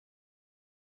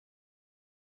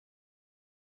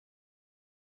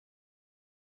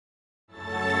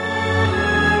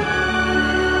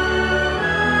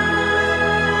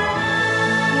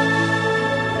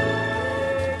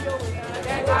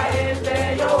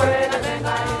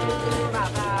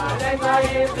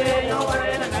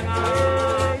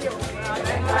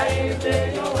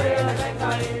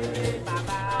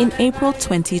In April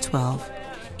 2012,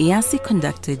 Eassi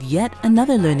conducted yet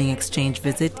another learning exchange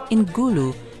visit in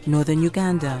GULU, northern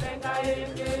Uganda.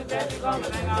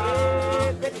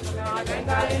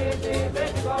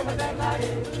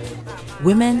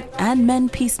 Women and men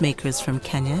peacemakers from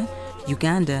Kenya,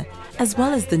 Uganda, as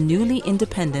well as the newly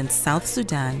independent South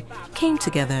Sudan came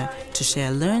together to share,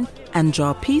 learn, and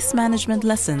draw peace management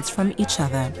lessons from each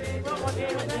other.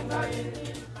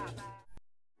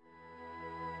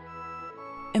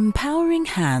 Empowering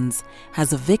Hands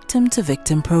has a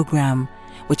victim-to-victim program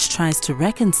which tries to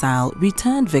reconcile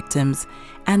returned victims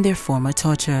and their former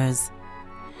torturers,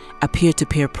 a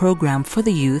peer-to-peer program for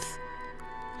the youth,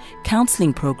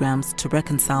 counseling programs to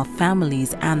reconcile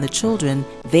families and the children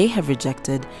they have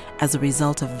rejected as a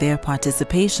result of their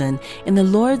participation in the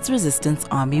Lord's Resistance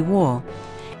Army War.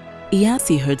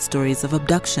 Eassi heard stories of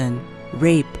abduction,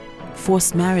 rape,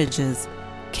 forced marriages,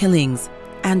 killings,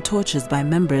 and tortures by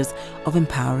members of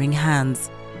Empowering Hands.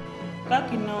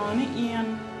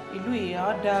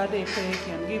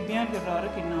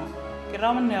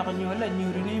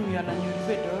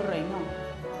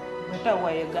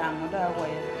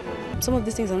 Some of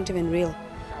these things are not even real,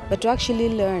 but to actually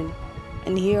learn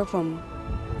and hear from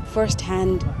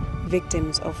first-hand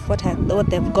victims of what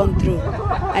they've gone through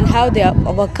and how they have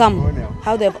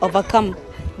overcome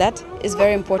that is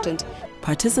very important.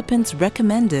 Participants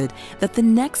recommended that the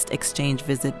next exchange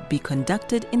visit be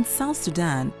conducted in South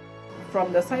Sudan.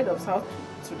 From the side of South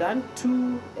Sudan,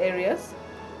 2 areas.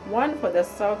 One for the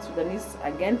South Sudanese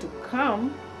again to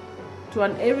come to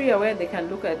an area where they can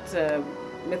look at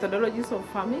methodologies of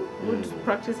farming, good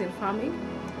practice in farming,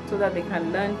 so that they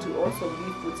can learn to also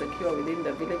be food secure within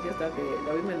the villages that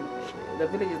the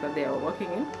villages that they are working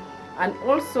in, and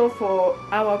also for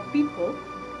our people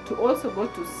to also go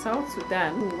to South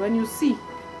Sudan. When you see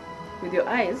with your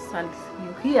eyes and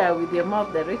you hear with your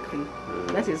mouth directly,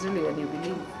 that is really when you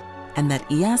believe. And that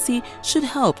Eassi should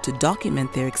help to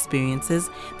document their experiences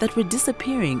that were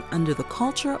disappearing under the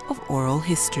culture of oral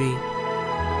history.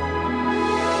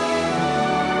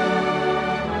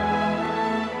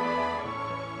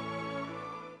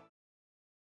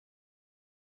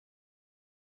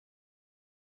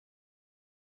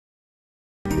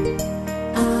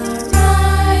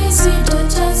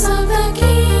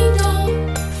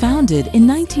 Founded in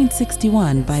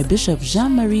 1961 by Bishop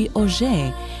Jean-Marie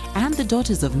Auger and the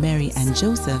daughters of Mary and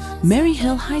Joseph, Mary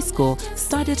Hill High School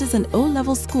started as an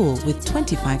O-level school with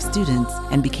 25 students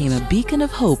and became a beacon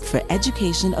of hope for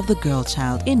education of the girl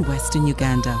child in Western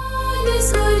Uganda.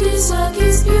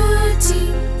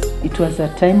 It was a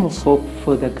time of hope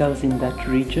for the girls in that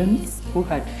region who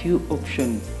had few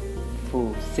options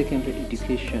for secondary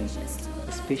education,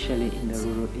 especially in the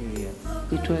rural areas.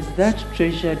 It was that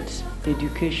treasured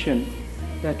education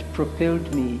that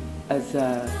propelled me as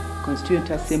a Constituent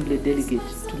Assembly delegate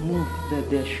to move that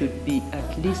there should be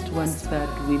at least 1/3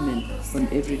 women on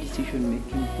every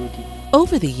decision-making body.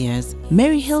 Over the years,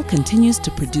 Mary Hill continues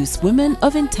to produce women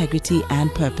of integrity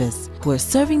and purpose who are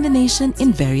serving the nation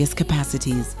in various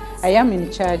capacities. I am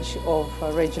in charge of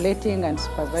regulating and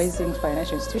supervising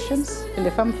financial institutions. And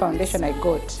the Farm Foundation I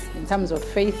got in terms of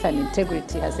faith and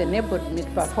integrity has enabled me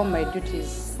to perform my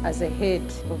duties as a head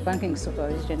of banking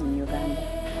supervision in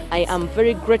Uganda. I am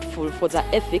very grateful for the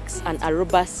ethics and a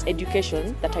robust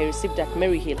education that I received at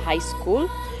Mary Hill High School,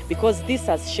 because this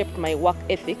has shaped my work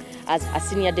ethic as a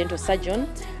senior dental surgeon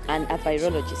and a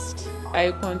virologist.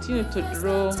 I continue to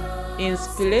draw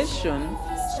inspiration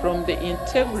from the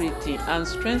integrity and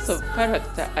strength of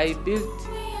character I built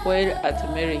while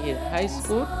at Mary Hill High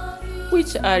School,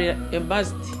 which are a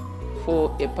must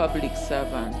for a public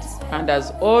servant. And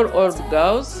as all old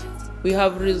girls, we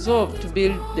have resolved to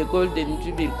build the Golden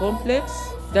Jubilee Complex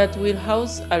that will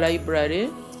house a library,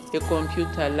 a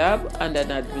computer lab, and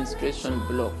an administration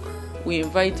block. We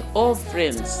invite all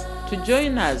friends to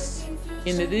join us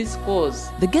in this cause.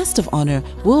 The guest of honor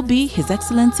will be His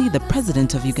Excellency the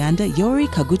President of Uganda, Yoweri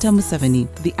Kaguta Museveni.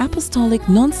 The Apostolic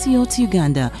Nuncio to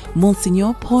Uganda,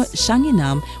 Monsignor Paul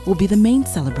Shanginam, will be the main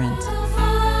celebrant.